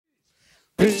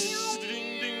I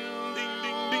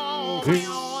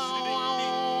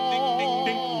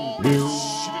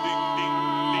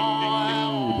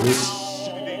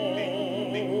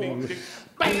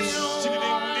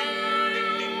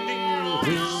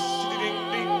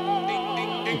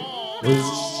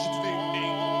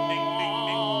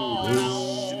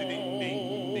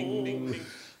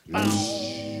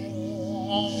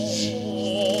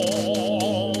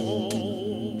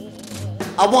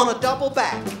want to double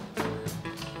back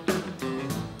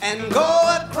and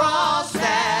go across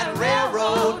that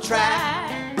railroad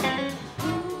track.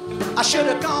 I should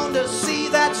have gone to see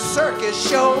that circus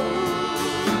show.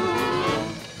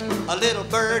 A little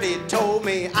birdie told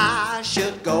me I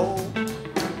should go,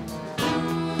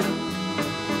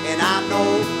 and I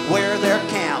know where they're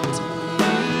camped.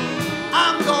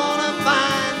 I'm gonna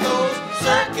find those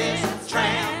circus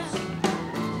tramps.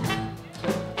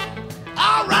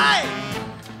 All right.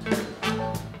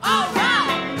 All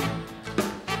right.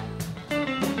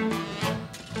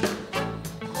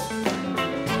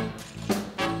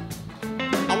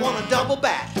 I want to double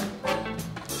back.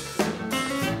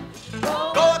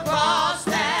 Go across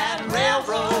that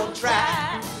railroad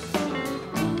track.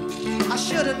 I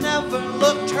should have never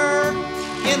looked her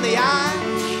in the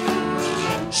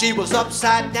eye. She was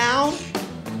upside down.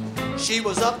 She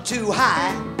was up too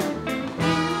high.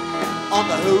 On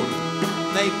the hoop,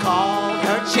 they called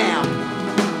her champ.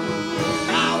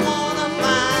 I wanna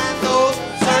find those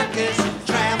circus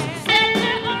tramps. And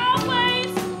they're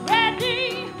always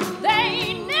ready.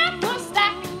 They never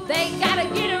stop. They gotta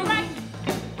get it right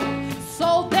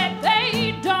so that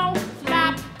they don't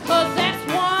flop. 'Cause that's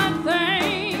one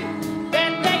thing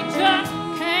that they just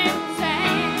can't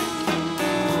stand.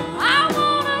 I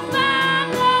wanna find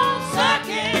those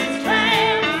circus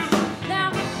tramps. Now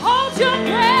hold your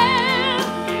breath.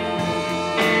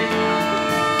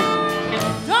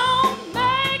 Don't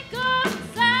make a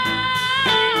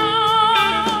sound.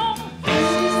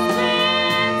 She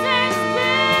spins and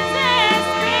spins and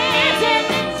spins, and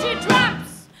then she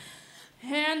drops,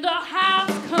 and the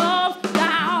house comes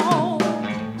down.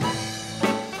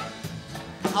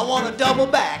 I want to double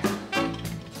back.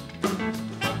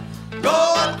 Go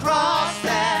across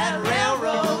that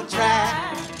railroad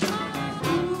track.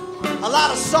 A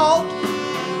lot of salt,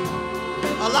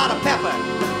 a lot of pepper.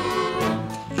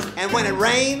 And when it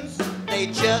rains, they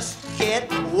just get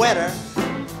wetter.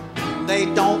 They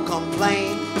don't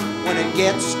complain when it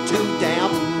gets too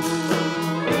damp.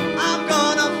 I'm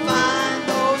gonna find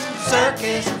those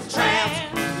circus tramps.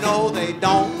 No, they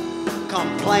don't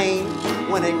complain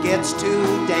when it gets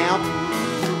too damp.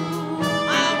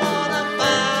 I wanna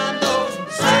find those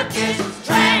circus